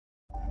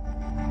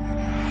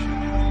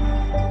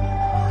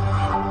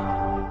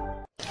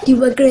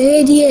You are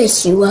great,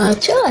 yes, you are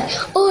joy,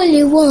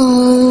 only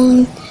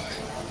one.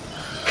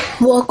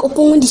 Walk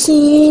upon the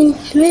scene,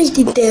 raise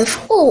the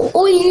deaf, oh,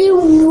 only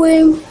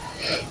one.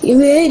 You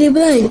made the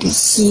blind to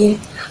see.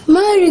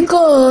 My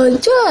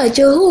God, joy,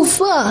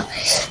 Jehovah,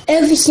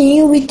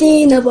 everything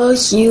within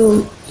about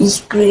you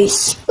is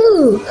grace.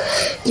 Oh,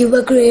 you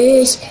are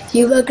grace,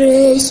 you are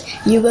grace,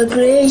 you are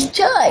grace,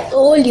 joy,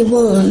 only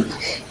one.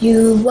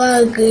 You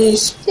are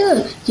grace,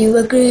 yeah, you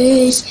are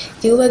grace,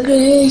 you are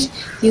grace,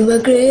 you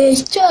are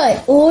grace, joy,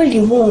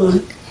 only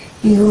one.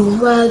 You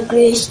are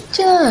grace,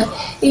 joy,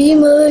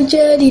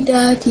 emerged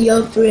that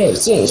your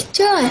presence,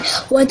 joy.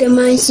 What a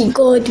mighty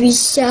God we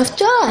serve,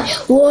 joy.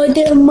 What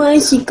a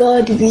mighty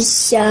God we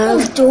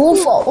serve,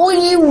 Jehovah,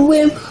 only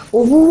Him.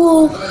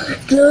 Oh,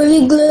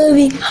 glory,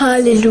 glory,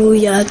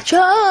 hallelujah,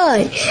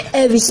 joy.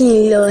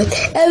 Everything, Lord,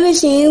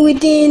 everything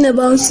within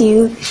about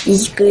you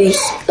is grace.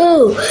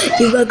 Oh,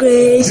 you are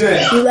grace,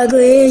 you are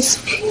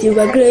grace, you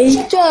are grace,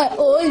 joy,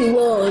 only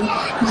one.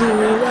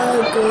 You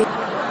are grace.